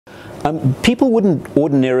People wouldn't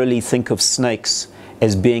ordinarily think of snakes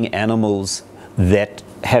as being animals that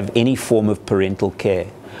have any form of parental care.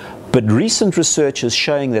 But recent research is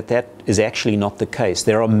showing that that is actually not the case.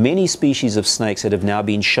 There are many species of snakes that have now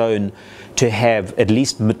been shown to have at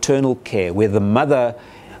least maternal care, where the mother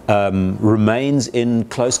remains in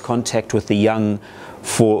close contact with the young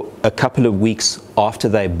for a couple of weeks after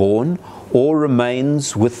they're born, or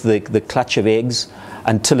remains with the clutch of eggs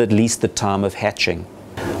until at least the time of hatching.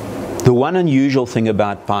 The one unusual thing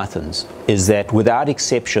about pythons is that, without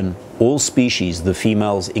exception, all species, the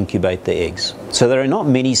females incubate the eggs. So there are not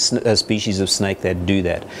many species of snake that do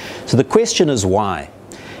that. So the question is why?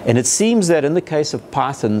 And it seems that in the case of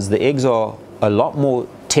pythons, the eggs are a lot more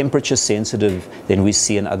temperature sensitive than we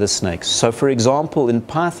see in other snakes. So for example, in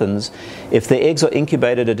pythons, if the eggs are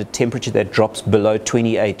incubated at a temperature that drops below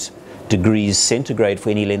 28 degrees centigrade for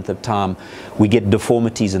any length of time, we get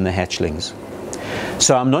deformities in the hatchlings.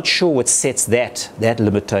 So I'm not sure what sets that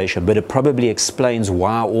limitation, but it probably explains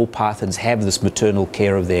why all pythons have this maternal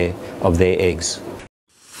care of their eggs.